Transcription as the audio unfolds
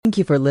Thank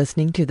you for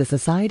listening to the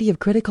Society of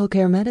Critical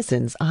Care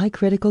Medicine's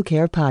iCritical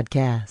Care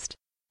podcast.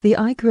 The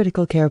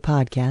iCritical Care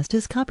podcast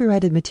is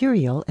copyrighted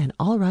material and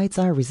all rights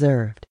are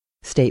reserved.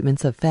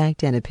 Statements of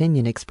fact and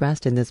opinion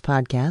expressed in this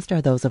podcast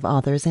are those of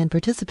authors and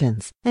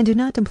participants and do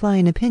not imply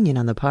an opinion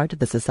on the part of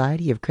the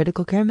Society of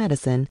Critical Care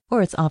Medicine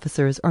or its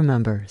officers or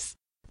members.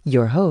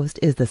 Your host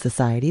is the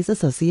Society's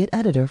Associate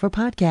Editor for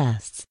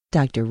Podcasts,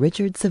 Dr.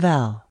 Richard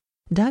Savelle.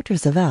 Dr.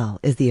 Savelle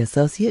is the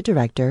Associate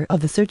Director of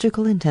the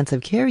Surgical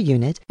Intensive Care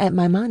Unit at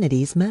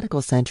Maimonides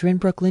Medical Center in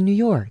Brooklyn, New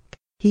York.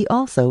 He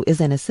also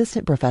is an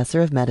Assistant Professor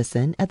of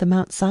Medicine at the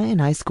Mount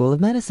Sinai School of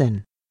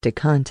Medicine. To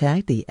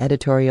contact the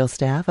editorial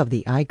staff of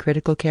the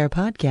iCritical Care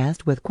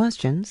podcast with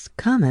questions,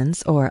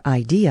 comments, or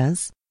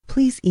ideas,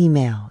 please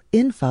email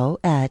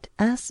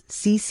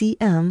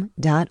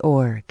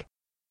info@sccm.org.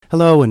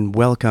 Hello and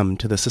welcome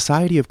to the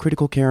Society of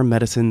Critical Care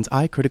Medicine's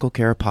iCritical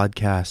Care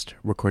podcast,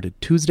 recorded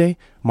Tuesday,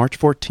 March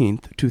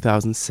 14th,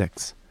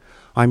 2006.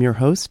 I'm your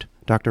host,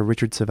 Dr.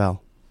 Richard Savelle.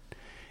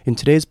 In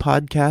today's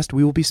podcast,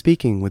 we will be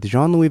speaking with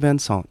Jean-Louis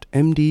Vincent,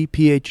 MD,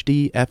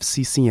 PhD,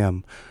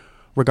 FCCM,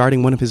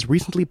 regarding one of his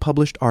recently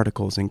published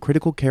articles in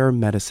Critical Care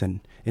Medicine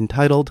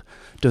entitled,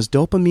 Does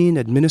Dopamine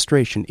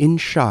Administration in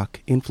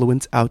Shock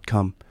Influence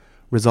Outcome?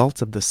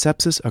 Results of the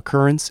Sepsis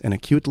Occurrence in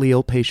Acutely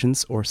Ill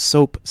Patients, or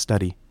SOAP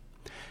study.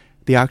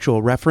 The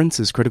actual reference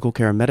is Critical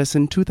Care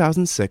Medicine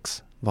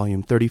 2006,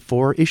 Volume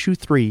 34, Issue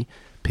 3,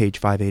 page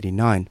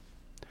 589.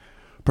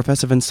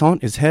 Professor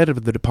Vincent is head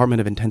of the Department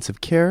of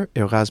Intensive Care,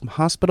 Erasmus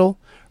Hospital,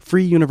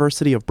 Free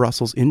University of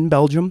Brussels in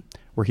Belgium,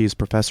 where he is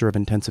Professor of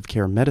Intensive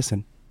Care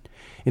Medicine.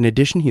 In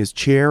addition, he is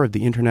chair of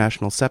the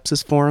International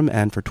Sepsis Forum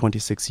and for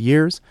 26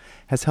 years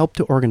has helped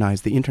to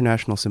organize the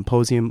International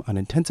Symposium on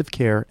Intensive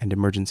Care and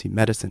Emergency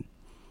Medicine.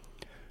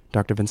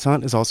 Dr.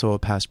 Vincent is also a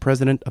past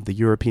president of the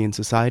European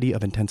Society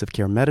of Intensive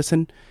Care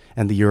Medicine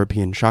and the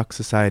European Shock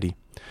Society.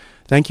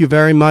 Thank you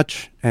very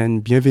much,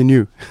 and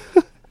bienvenue.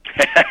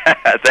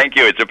 Thank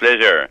you. It's a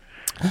pleasure.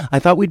 I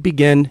thought we'd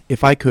begin,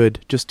 if I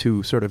could, just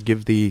to sort of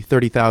give the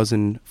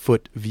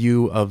 30,000-foot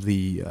view of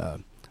the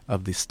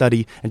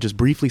study and just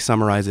briefly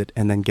summarize it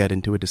and then get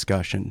into a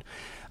discussion.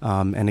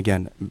 And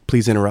again,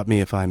 please interrupt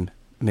me if I'm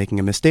making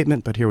a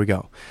misstatement, but here we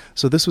go.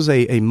 So this was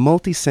a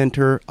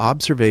multi-center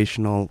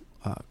observational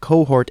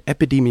cohort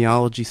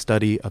epidemiology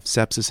study of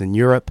sepsis in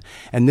Europe,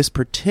 and this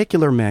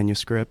particular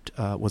manuscript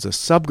was a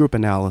subgroup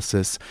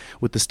analysis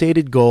with the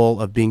stated goal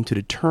of being to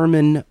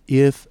determine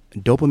if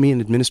dopamine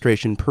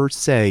administration per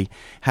se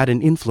had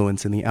an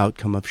influence in the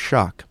outcome of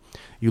shock.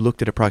 You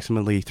looked at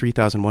approximately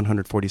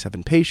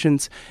 3,147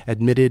 patients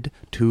admitted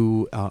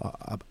to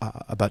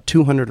about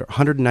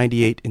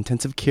 198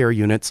 intensive care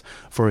units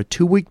for a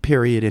 2-week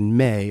period in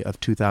May of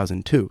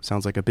 2002.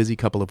 Sounds like a busy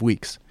couple of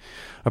weeks.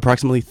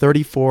 Approximately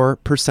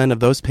 34% of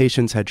those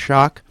patients had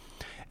shock,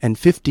 and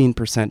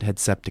 15% had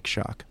septic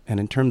shock. And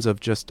in terms of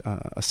just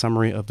a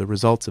summary of the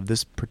results of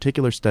this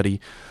particular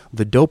study,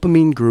 the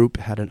dopamine group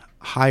had a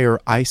higher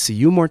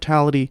ICU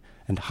mortality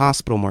and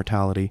hospital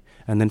mortality.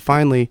 And then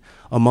finally,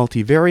 a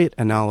multivariate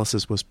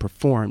analysis was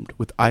performed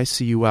with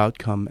ICU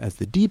outcome as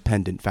the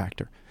dependent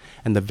factor.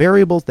 And the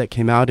variables that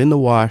came out in the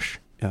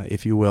wash,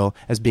 if you will,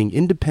 as being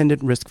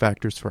independent risk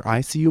factors for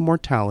ICU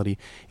mortality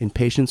in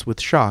patients with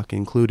shock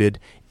included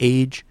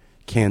age,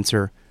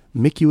 cancer,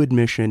 MICU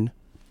admission,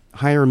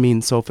 higher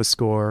mean SOFA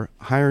score,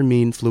 higher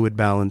mean fluid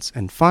balance,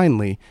 and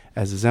finally,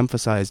 as is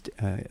emphasized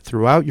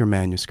throughout your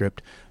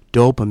manuscript,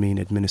 dopamine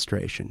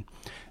administration.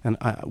 And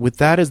with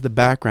that as the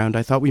background,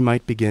 I thought we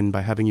might begin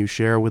by having you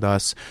share with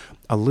us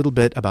a little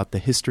bit about the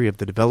history of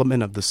the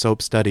development of the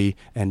SOAP study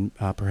and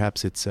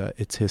perhaps its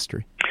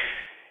history.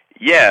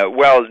 Yeah,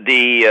 well,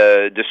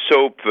 the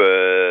SOAP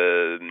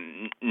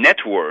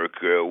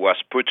network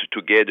was put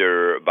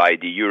together by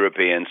the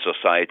European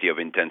Society of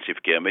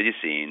Intensive Care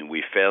Medicine.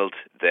 We felt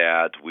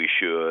that we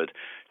should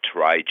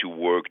try to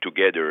work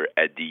together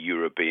at the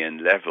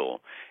European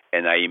level.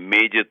 And I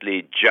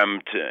immediately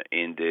jumped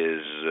in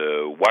this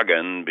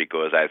wagon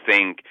because I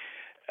think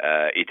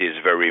it is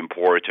very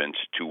important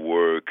to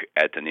work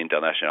at an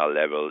international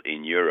level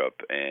in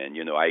Europe. And,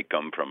 you know, I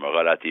come from a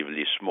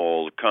relatively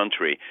small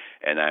country,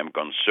 and I'm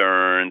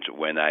concerned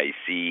when I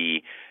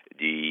see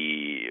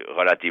the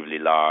relatively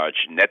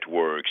large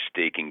networks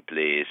taking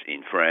place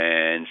in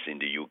France, in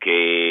the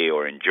UK,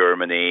 or in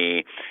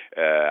Germany.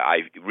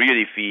 I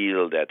really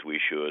feel that we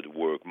should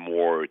work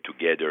more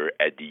together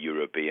at the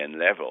European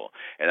level.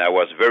 And I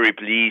was very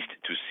pleased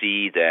to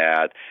see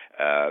that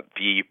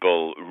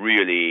people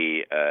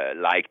really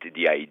liked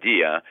the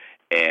idea,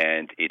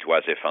 and it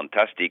was a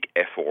fantastic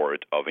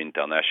effort of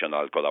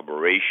international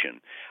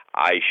collaboration.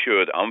 I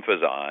should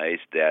emphasize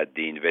that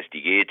the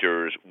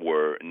investigators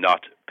were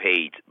not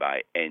paid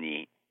by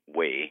any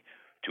way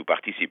to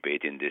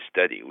participate in this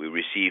study. We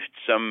received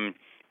some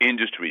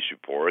industry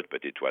support,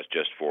 but it was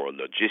just for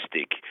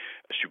logistic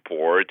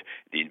support.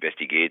 The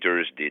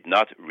investigators did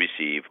not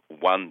receive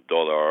 $1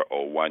 or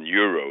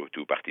 €1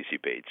 to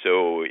participate.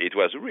 So it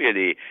was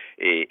really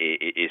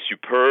a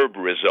superb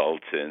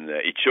result, and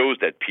it shows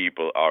that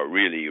people are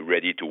really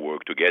ready to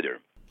work together.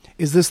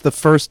 Is this the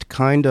first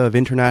kind of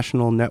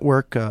international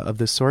network of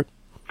this sort?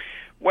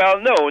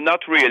 Well, no, not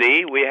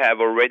really. We have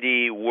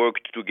already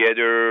worked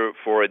together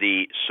for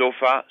the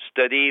SOFA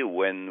study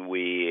when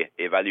we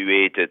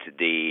evaluated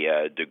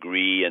the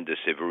degree and the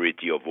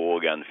severity of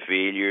organ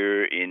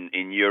failure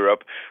in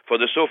Europe. For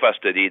the SOFA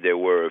study, there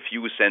were a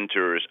few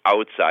centers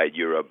outside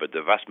Europe, but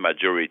the vast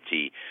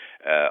majority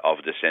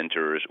of the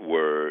centers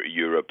were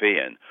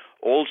European.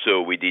 Also,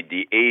 we did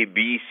the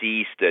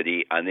ABC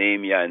study,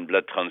 anemia and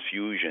blood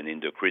transfusion in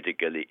the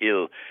critically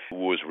ill,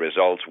 whose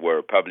results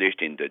were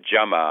published in the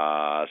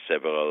JAMA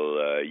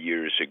several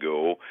years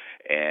ago,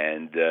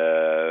 and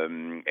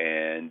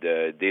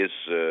this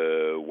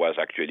was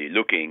actually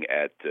looking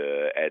at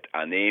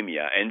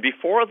anemia. And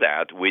before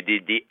that, we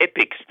did the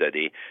EPIC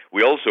study.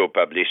 We also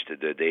published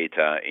the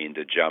data in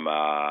the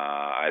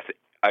JAMA.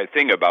 I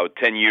think about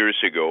 10 years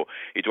ago.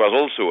 It was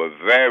also a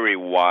very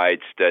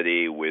wide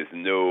study with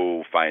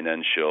no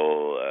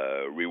financial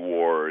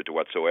reward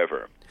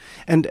whatsoever.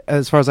 And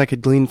as far as I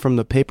could glean from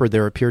the paper,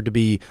 there appeared to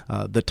be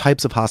the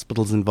types of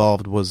hospitals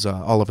involved was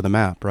all over the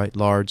map, right?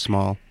 Large,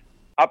 small.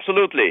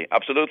 Absolutely.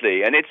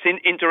 And it's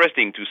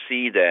interesting to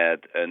see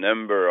that a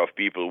number of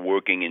people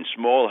working in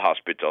small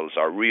hospitals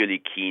are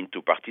really keen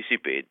to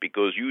participate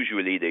because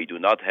usually they do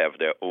not have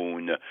their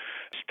own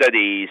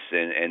studies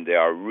and they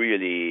are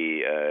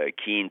really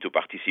keen to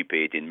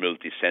participate in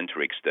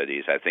multicentric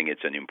studies. I think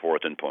it's an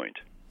important point.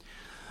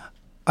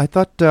 I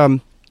thought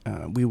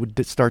we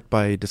would start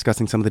by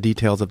discussing some of the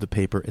details of the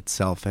paper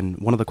itself. And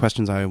one of the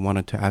questions I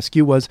wanted to ask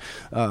you was,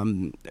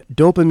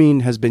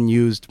 dopamine has been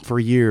used for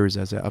years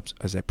as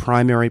a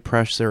primary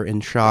pressor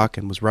in shock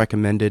and was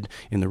recommended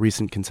in the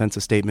recent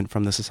consensus statement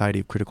from the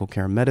Society of Critical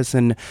Care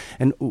Medicine.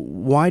 And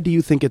why do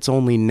you think it's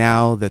only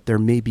now that there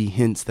may be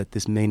hints that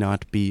this may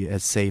not be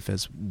as safe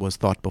as was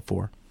thought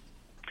before?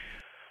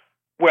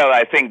 Well,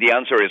 I think the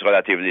answer is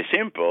relatively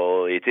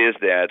simple. It is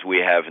that we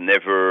have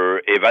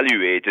never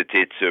evaluated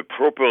it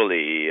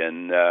properly,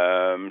 and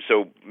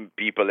so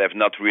people have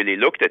not really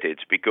looked at it,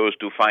 because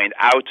to find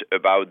out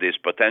about these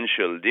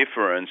potential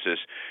differences,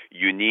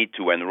 you need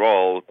to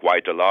enroll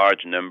quite a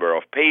large number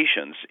of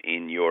patients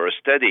in your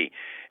study,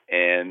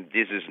 and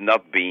this has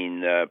not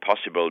been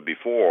possible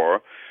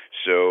before.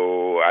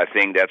 So I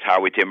think that's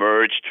how it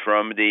emerged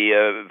from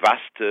the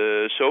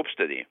VAST SOAP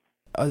study.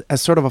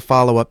 As sort of a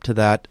follow-up to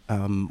that,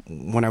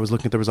 when I was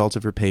looking at the results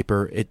of your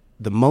paper,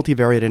 the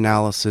multivariate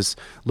analysis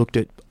looked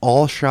at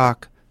all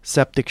shock,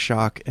 septic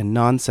shock, and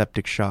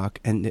non-septic shock,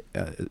 and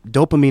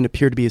dopamine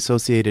appeared to be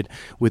associated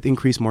with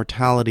increased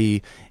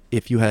mortality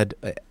if you had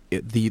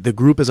the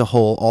group as a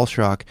whole, all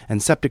shock,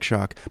 and septic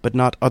shock, but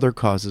not other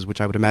causes, which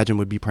I would imagine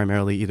would be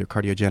primarily either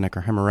cardiogenic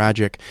or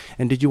hemorrhagic.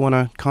 And did you want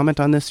to comment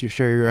on this? You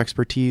share your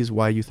expertise,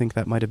 why you think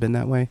that might have been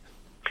that way?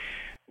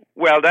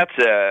 Well,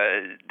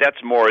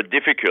 that's more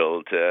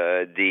difficult.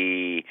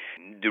 The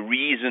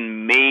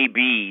reason may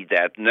be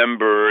that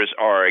numbers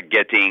are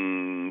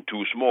getting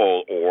too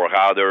small, or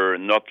rather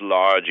not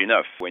large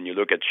enough. When you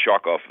look at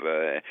shock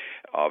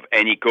of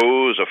any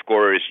cause, of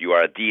course, you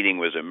are dealing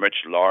with a much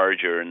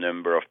larger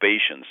number of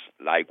patients.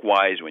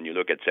 Likewise, when you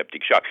look at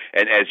septic shock,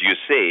 and as you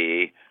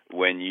say,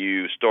 when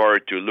you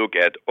start to look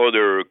at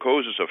other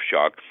causes of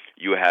shock,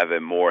 you have a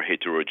more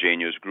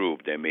heterogeneous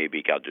group. There may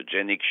be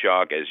cardiogenic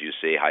shock, as you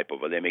say,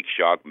 hypovolemic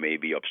shock,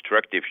 maybe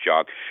obstructive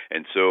shock,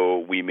 and so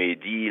we may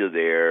deal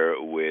there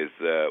with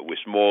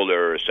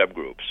smaller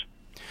subgroups.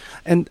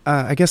 And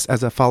I guess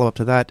as a follow-up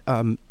to that,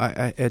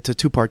 it's a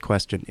two-part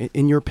question.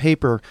 In your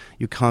paper,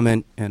 you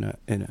comment in a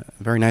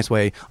very nice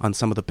way on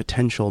some of the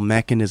potential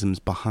mechanisms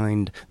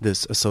behind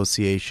this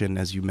association,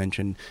 as you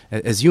mentioned,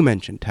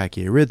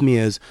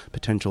 tachyarrhythmias,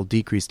 potential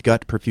decreased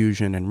gut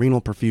perfusion and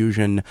renal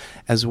perfusion,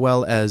 as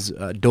well as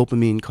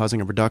dopamine causing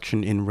a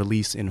reduction in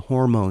release in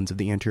hormones of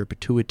the anterior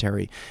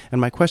pituitary.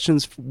 And my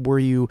questions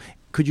were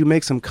could you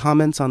make some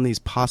comments on these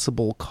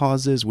possible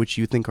causes, which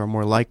you think are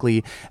more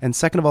likely? And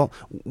second of all,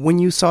 when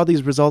you saw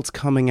these results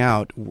coming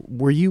out,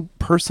 were you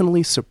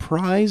personally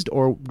surprised,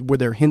 or were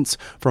there hints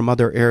from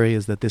other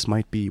areas that this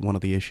might be one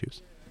of the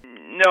issues?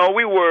 No,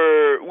 we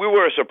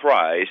were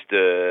surprised.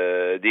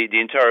 The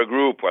entire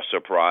group was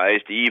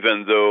surprised,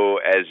 even though,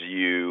 as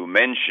you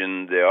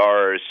mentioned, there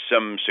are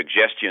some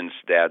suggestions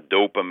that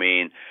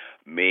dopamine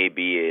may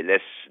be a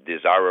less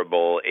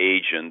desirable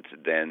agent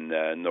than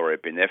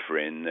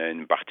norepinephrine.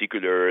 In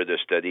particular, the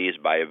studies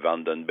by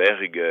Van den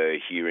Berg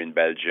here in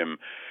Belgium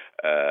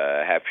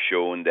have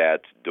shown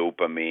that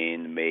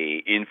dopamine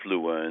may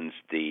influence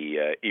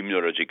the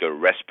immunological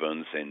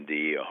response and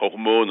the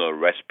hormonal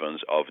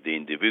response of the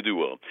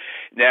individual.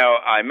 Now,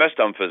 I must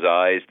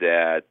emphasize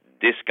that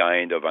this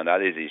kind of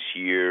analysis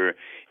here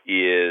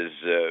is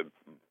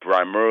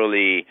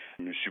primarily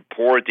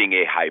supporting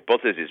a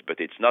hypothesis, but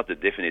it's not a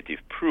definitive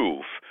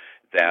proof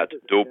that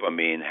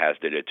dopamine has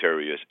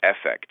deleterious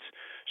effects.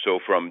 So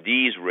from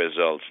these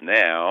results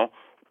now,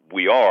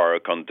 we are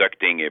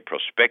conducting a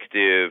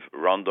prospective,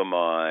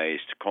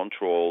 randomized,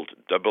 controlled,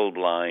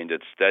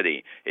 double-blinded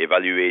study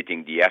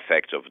evaluating the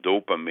effects of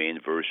dopamine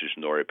versus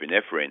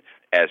norepinephrine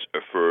as a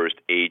first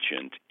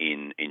agent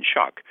in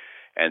shock.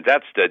 And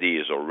that study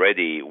is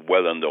already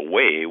well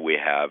underway. We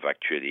have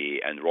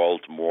actually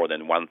enrolled more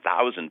than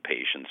 1,000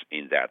 patients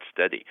in that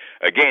study.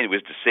 Again,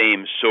 with the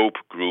same SOAP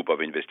group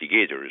of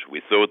investigators.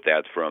 We thought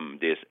that from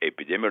this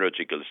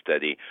epidemiological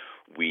study,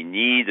 we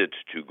needed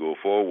to go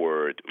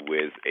forward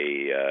with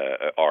a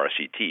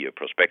RCT, a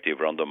prospective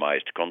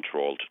randomized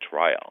controlled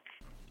trial.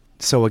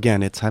 So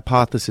again, it's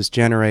hypothesis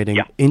generating,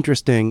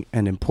 interesting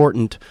and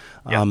important,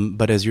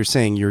 but as you're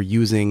saying, you're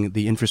using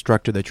the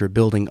infrastructure that you're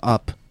building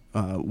up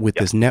with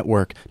this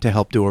network to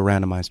help do a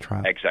randomized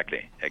trial.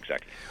 Exactly.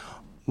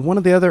 One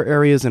of the other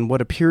areas, and what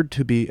appeared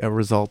to be a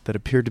result that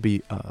appeared to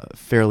be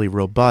fairly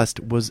robust,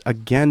 was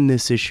again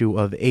this issue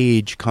of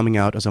age coming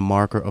out as a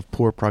marker of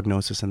poor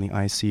prognosis in the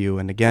ICU.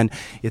 And again,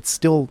 it's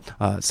still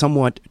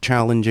somewhat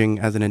challenging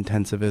as an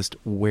intensivist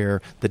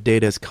where the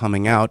data is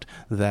coming out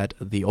that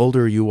the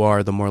older you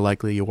are, the more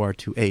likely you are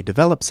to A,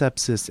 develop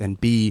sepsis, and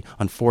B,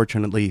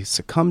 unfortunately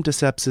succumb to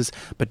sepsis.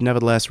 But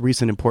nevertheless,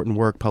 recent important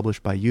work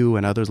published by you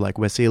and others like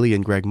Wassily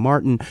and Greg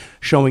Martin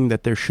showing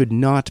that there should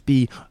not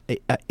be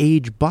a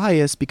age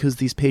bias because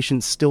these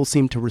patients still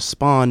seem to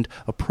respond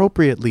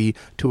appropriately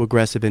to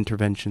aggressive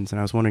interventions. And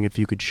I was wondering if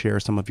you could share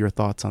some of your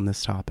thoughts on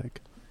this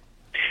topic.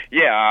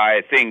 Yeah,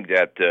 I think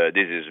that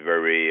this is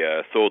very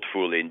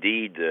thoughtful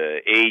indeed.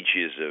 Age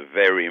is a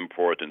very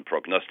important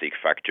prognostic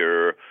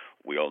factor.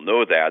 We all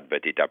know that,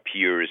 but it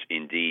appears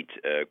indeed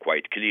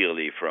quite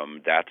clearly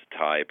from that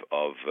type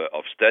of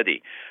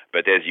study.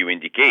 But as you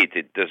indicate,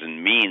 it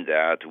doesn't mean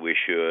that we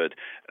should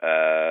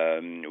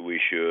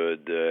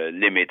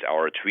limit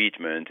our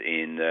treatment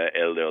in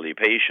elderly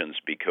patients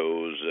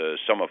because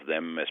some of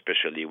them,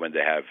 especially when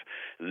they have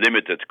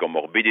limited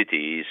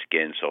comorbidities,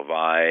 can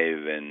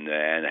survive and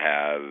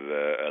have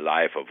a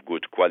life of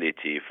good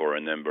quality for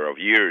a number of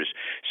years.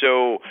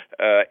 So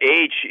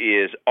age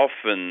is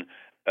often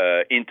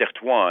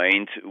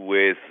intertwined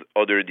with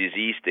other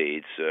disease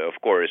states. Of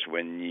course,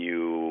 when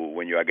you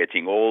are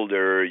getting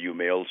older, you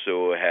may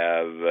also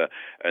have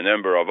a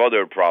number of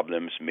other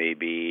problems,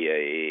 maybe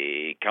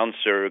a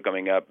cancer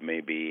coming up,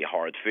 maybe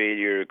heart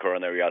failure,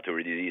 coronary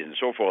artery disease, and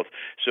so forth.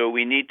 So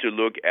we need to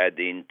look at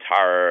the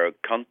entire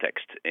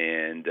context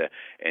and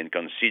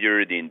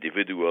consider the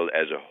individual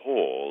as a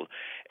whole.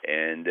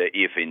 And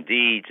if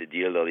indeed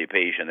the elderly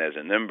patient has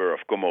a number of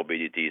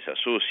comorbidities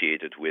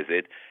associated with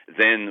it,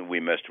 then we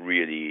must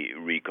really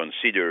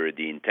reconsider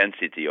the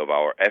intensity of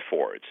our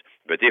efforts.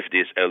 But if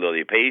this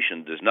elderly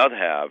patient does not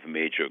have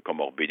major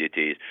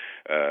comorbidities,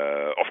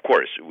 of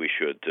course we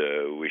should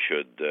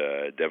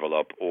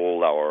develop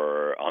all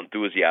our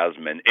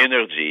enthusiasm and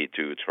energy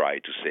to try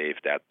to save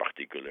that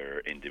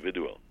particular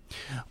individual.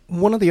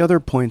 One of the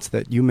other points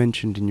that you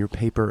mentioned in your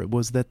paper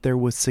was that there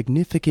was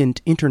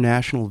significant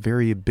international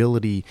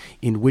variability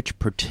in which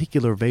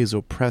particular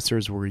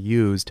vasopressors were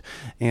used.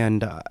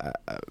 And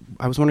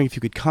I was wondering if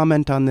you could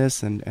comment on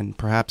this, and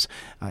perhaps,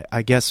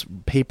 I guess,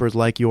 papers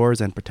like yours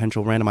and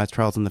potential randomized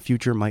trials in the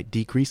future might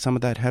decrease some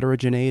of that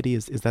heterogeneity.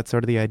 Is that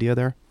sort of the idea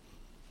there?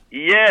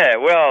 Yeah,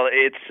 well,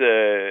 it's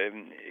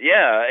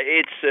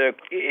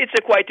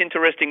a quite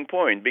interesting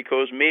point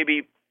because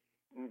maybe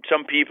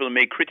some people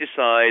may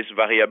criticize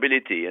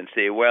variability and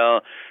say,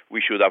 well,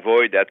 we should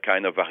avoid that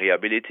kind of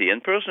variability.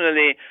 And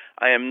personally,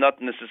 I am not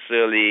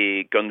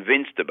necessarily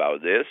convinced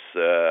about this.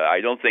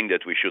 I don't think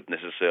that we should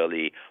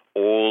necessarily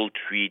all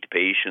treat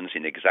patients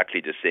in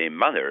exactly the same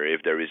manner.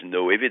 If there is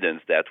no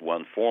evidence that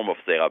one form of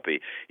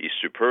therapy is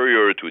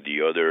superior to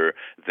the other,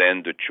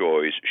 then the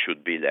choice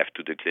should be left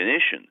to the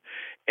clinician.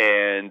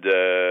 And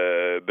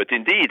but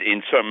indeed,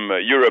 in some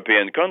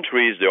European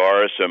countries, there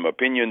are some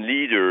opinion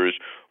leaders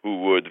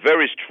who would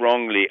very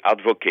strongly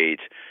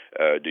advocate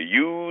the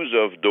use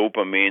of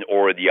dopamine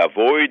or the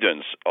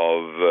avoidance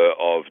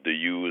of the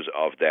use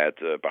of that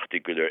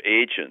particular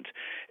agent.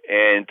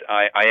 And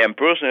I am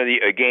personally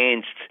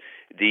against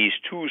these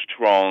two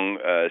strong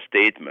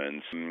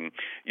statements.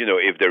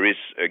 If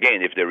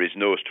there is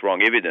no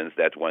strong evidence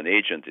that one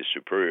agent is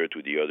superior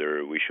to the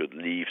other, we should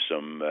leave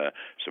some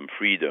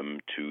freedom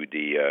to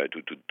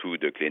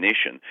the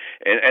clinician.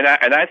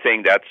 And I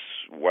think that's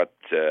what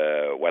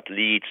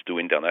leads to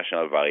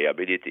international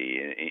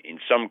variability. In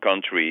some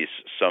countries,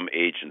 some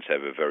agents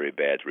have a very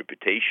bad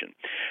reputation,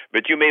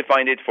 but you may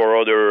find it for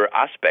other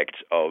aspects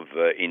of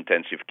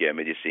intensive care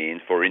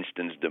medicine. For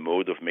instance, the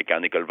mode of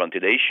mechanical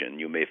ventilation.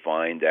 You may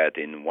find that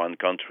in one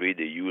country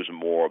they use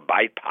more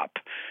BiPAP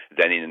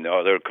than in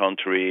another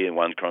country. In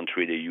one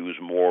country they use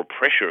more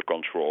pressure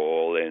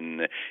control,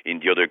 and in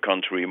the other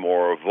country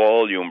more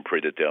volume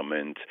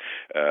predetermined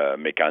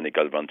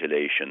mechanical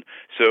ventilation.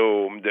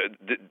 So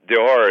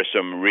there are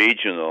some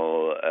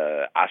regional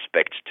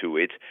aspects to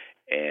it.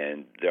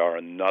 and they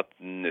are not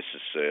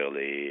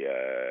necessarily,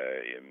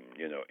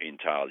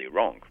 entirely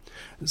wrong.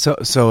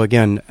 So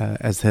again,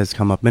 as has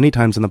come up many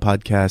times in the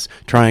podcast,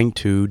 trying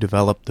to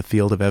develop the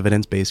field of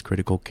evidence-based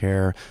critical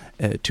care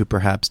to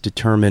perhaps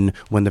determine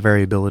when the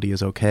variability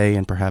is okay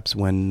and perhaps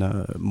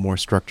when more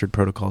structured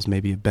protocols may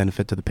be a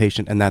benefit to the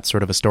patient, and that's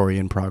sort of a story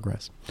in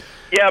progress.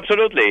 Yeah,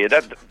 absolutely.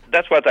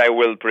 That's what I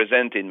will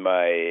present in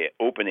my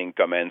opening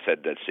comments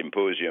at the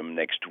symposium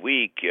next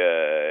week.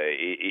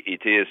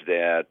 It is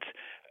that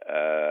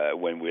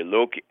when we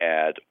look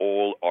at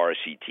all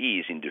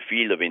RCTs in the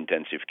field of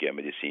intensive care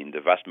medicine,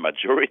 the vast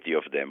majority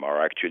of them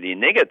are actually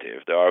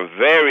negative. There are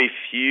very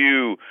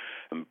few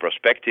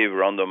prospective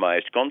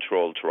randomized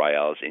control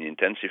trials in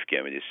intensive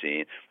care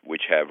medicine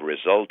which have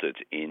resulted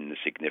in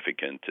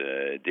significant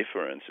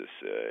differences.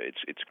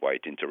 It's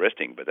quite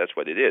interesting, but that's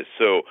what it is.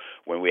 So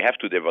when we have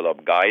to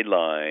develop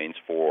guidelines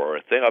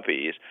for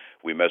therapies,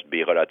 we must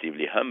be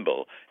relatively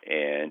humble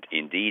and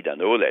indeed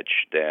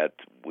acknowledge that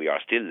we are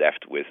still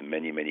left with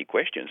many, many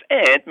questions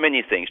and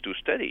many things to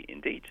study,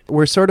 indeed.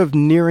 We're sort of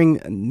nearing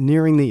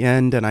the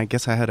end, and I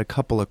guess I had a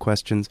couple of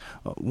questions.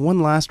 One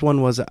last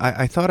one was,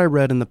 I thought I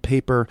read in the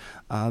paper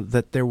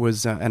that there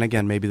was, and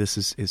again, maybe this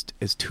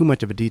is too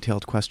much of a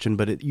detailed question,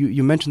 but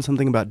you mentioned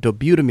something about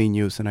dobutamine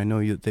use, and I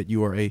know that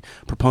you are a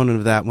proponent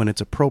of that when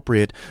it's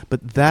appropriate,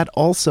 but that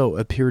also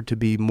appeared to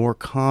be more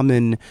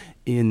common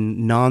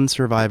in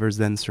non-survivors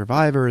than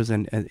survivors,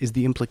 and is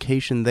the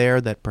implication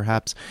there that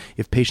perhaps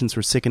if patients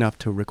were sick enough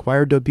to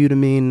require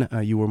dobutamine,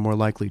 you were more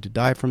likely to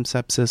die from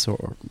sepsis,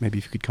 or maybe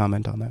if you could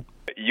comment on that?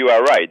 You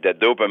are right that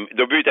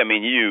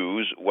dobutamine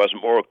use was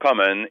more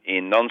common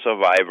in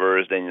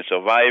non-survivors than in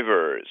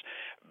survivors,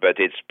 but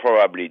it's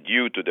probably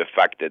due to the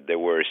fact that they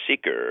were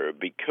sicker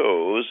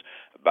because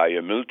by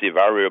a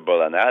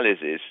multivariable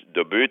analysis,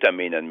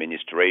 dobutamine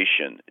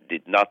administration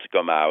did not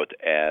come out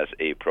as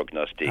a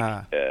prognostic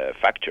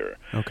factor.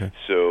 Okay.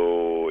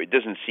 So it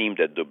doesn't seem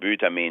that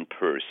dobutamine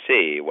per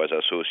se was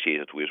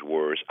associated with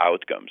worse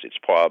outcomes. It's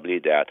probably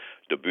that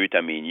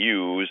dobutamine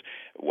use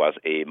was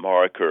a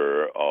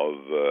marker of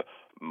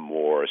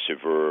more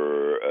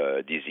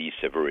severe disease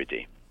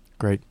severity.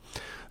 Great.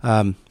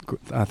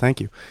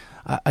 Thank you.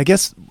 I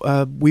guess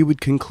we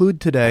would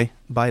conclude today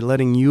by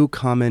letting you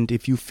comment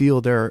if you feel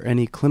there are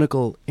any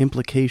clinical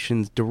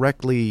implications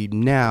directly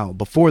now,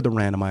 before the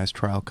randomized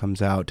trial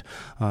comes out,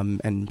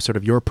 and sort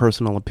of your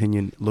personal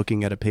opinion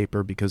looking at a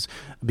paper, because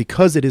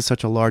it is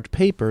such a large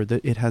paper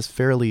that it has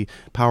fairly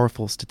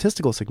powerful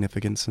statistical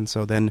significance. And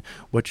so then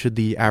what should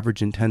the average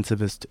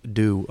intensivist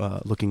do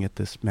looking at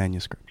this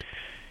manuscript?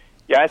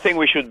 Yeah, I think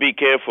we should be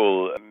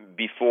careful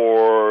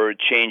before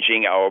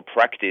changing our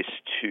practice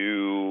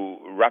too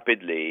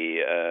rapidly,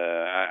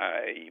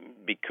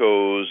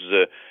 because,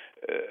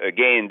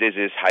 again, this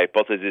is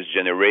hypothesis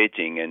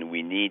generating, and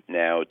we need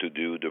now to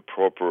do the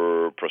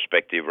proper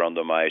prospective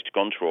randomized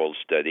control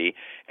study.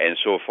 And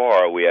so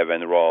far, we have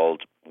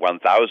enrolled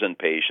 1,000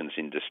 patients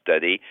in the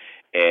study,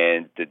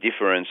 and the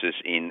differences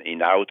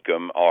in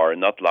outcome are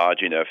not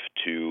large enough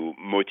to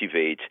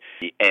motivate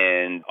the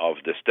end of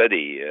the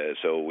study.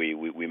 So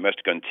we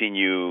must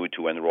continue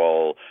to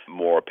enroll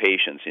more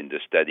patients in the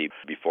study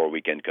before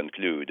we can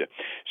conclude.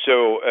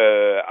 So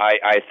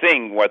I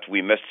think what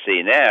we must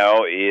say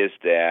now is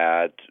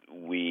that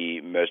we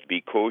must be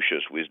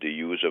cautious with the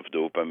use of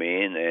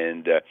dopamine,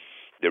 and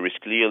there is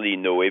clearly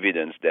no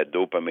evidence that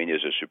dopamine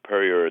is a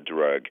superior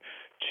drug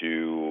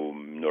to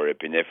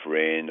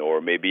norepinephrine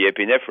or maybe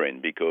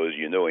epinephrine, because,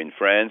 in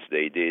France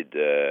they did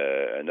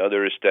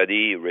another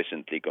study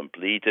recently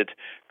completed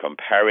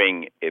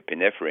comparing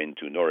epinephrine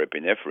to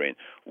norepinephrine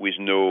with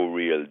no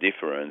real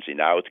difference in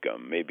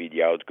outcome. Maybe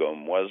the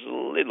outcome was a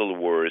little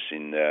worse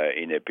in the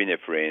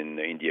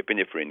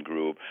epinephrine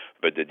group,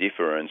 but the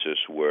differences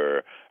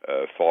were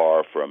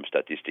far from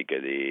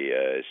statistically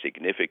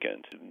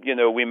significant.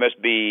 We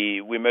must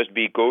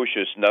be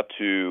cautious not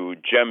to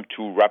jump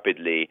too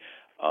rapidly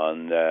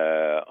on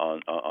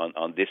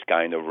this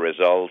kind of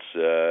results.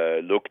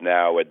 Look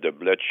now at the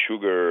blood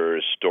sugar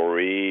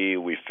story.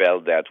 We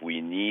felt that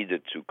we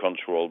needed to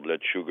control blood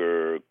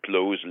sugar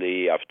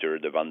closely after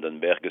the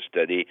Vandenberg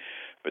study.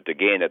 But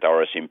again, at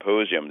our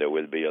symposium, there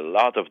will be a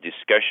lot of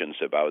discussions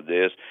about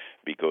this,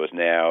 because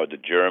now the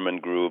German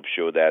group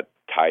show that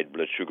tight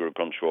blood sugar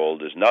control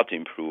does not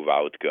improve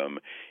outcome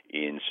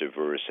in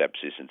severe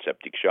sepsis and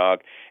septic shock.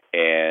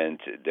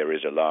 And there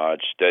is a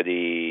large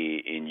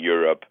study in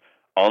Europe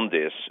on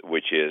this,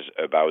 which is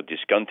about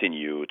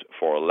discontinued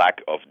for lack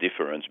of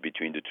difference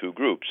between the two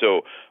groups.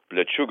 So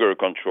blood sugar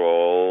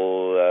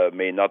control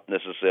may not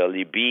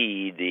necessarily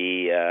be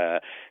the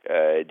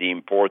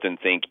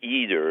important thing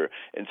either.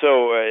 And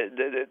so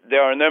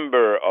there are a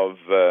number of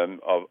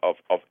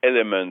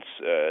elements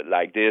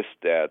like this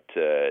that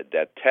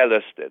tell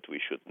us that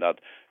we should not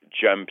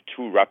jump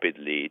too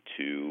rapidly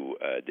to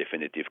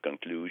definitive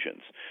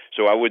conclusions.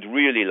 So I would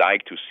really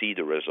like to see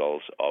the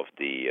results of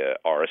the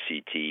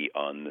RCT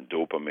on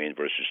dopamine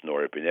versus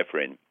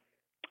norepinephrine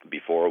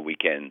before we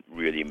can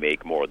really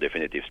make more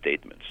definitive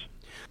statements.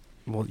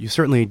 Well, you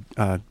certainly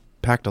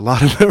packed a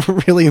lot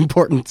of really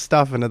important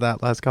stuff into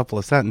that last couple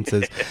of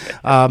sentences.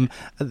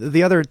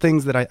 The other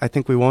things that I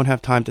think we won't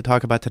have time to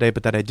talk about today,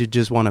 but that I did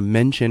just want to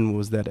mention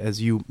was that,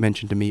 as you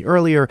mentioned to me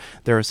earlier,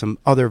 there are some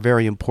other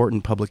very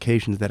important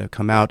publications that have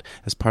come out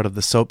as part of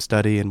the SOAP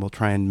study, and we'll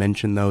try and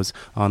mention those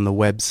on the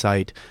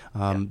website.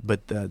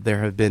 But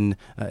there have been,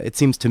 it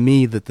seems to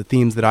me that the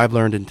themes that I've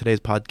learned in today's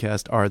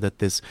podcast are that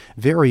this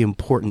very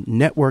important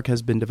network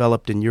has been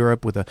developed in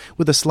Europe with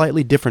a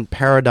slightly different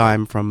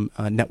paradigm from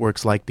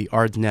networks like the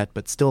ARDSnet,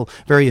 but still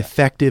very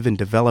effective in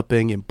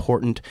developing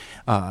important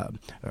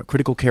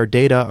critical care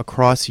data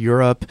across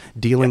Europe,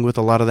 dealing with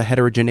a lot of the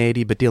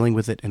heterogeneity, but dealing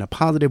with it in a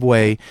positive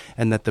way,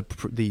 and that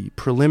the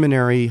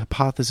preliminary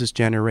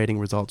hypothesis-generating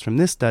results from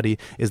this study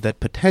is that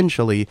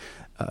potentially,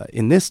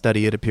 in this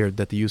study, it appeared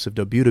that the use of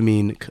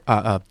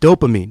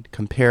dopamine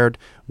compared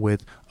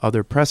with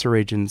other pressor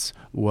agents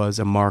was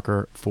a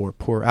marker for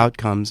poor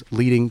outcomes,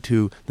 leading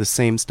to the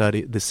same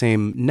study, the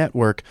same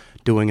network,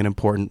 doing an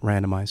important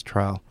randomized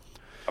trial.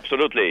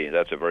 Absolutely.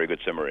 That's a very good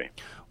summary.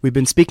 We've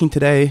been speaking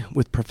today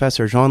with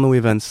Professor Jean-Louis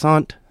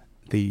Vincent,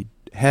 the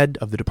head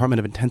of the Department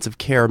of Intensive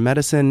Care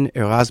Medicine,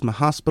 Erasmus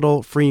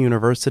Hospital, Free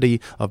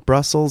University of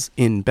Brussels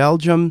in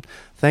Belgium.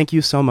 Thank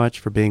you so much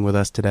for being with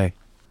us today.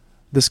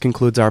 This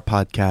concludes our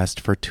podcast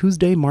for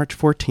Tuesday, March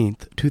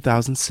 14th,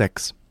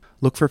 2006.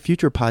 Look for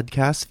future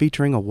podcasts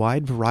featuring a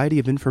wide variety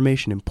of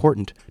information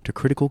important to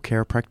critical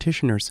care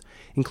practitioners,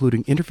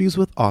 including interviews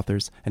with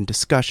authors and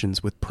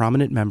discussions with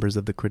prominent members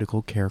of the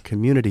critical care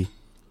community.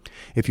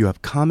 If you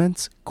have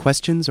comments,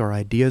 questions, or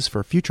ideas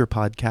for future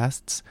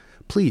podcasts,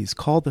 please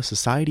call the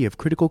Society of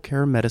Critical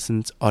Care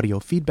Medicine's audio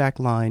feedback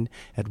line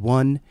at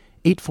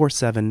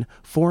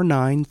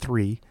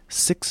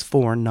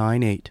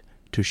 1-847-493-6498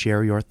 to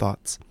share your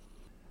thoughts.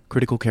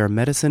 Critical Care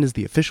Medicine is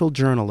the official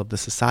journal of the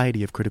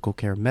Society of Critical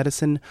Care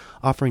Medicine,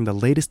 offering the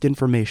latest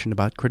information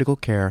about critical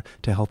care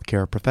to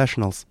healthcare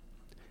professionals.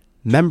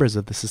 Members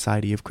of the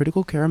Society of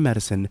Critical Care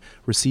Medicine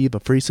receive a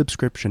free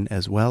subscription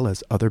as well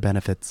as other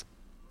benefits.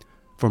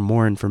 For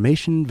more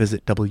information,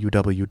 visit www.sccm.org.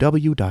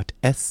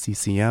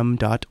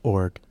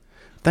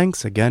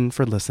 Thanks again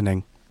for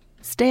listening.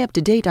 Stay up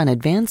to date on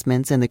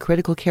advancements in the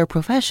critical care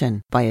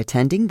profession by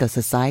attending the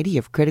Society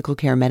of Critical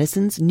Care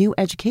Medicine's new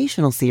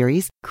educational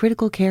series,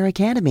 Critical Care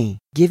Academy,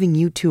 giving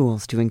you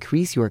tools to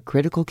increase your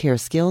critical care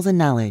skills and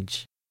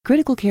knowledge.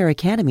 Critical Care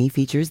Academy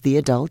features the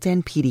adult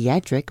and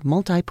pediatric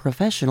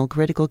multi-professional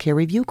critical care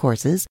review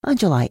courses on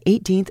July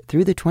 18th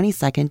through the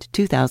 22nd,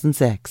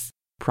 2006.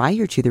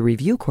 Prior to the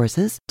review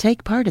courses,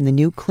 take part in the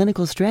new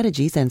Clinical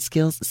Strategies and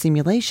Skills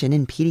Simulation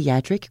in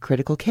Pediatric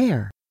Critical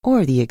Care,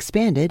 or the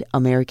expanded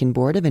American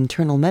Board of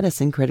Internal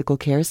Medicine Critical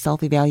Care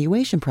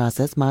Self-Evaluation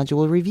Process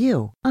Module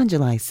Review on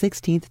July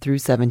 16th through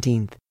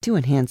 17th to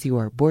enhance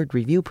your board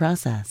review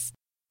process.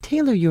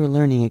 Tailor your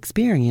learning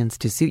experience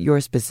to suit your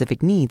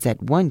specific needs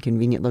at one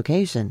convenient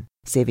location,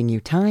 saving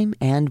you time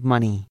and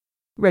money.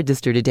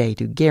 Register today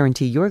to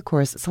guarantee your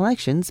course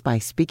selections by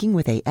speaking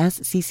with a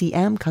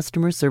SCCM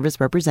customer service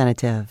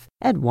representative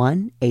at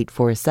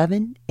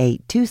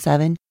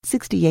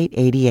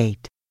 1-847-827-6888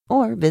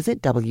 or visit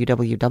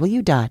www.sccm.org.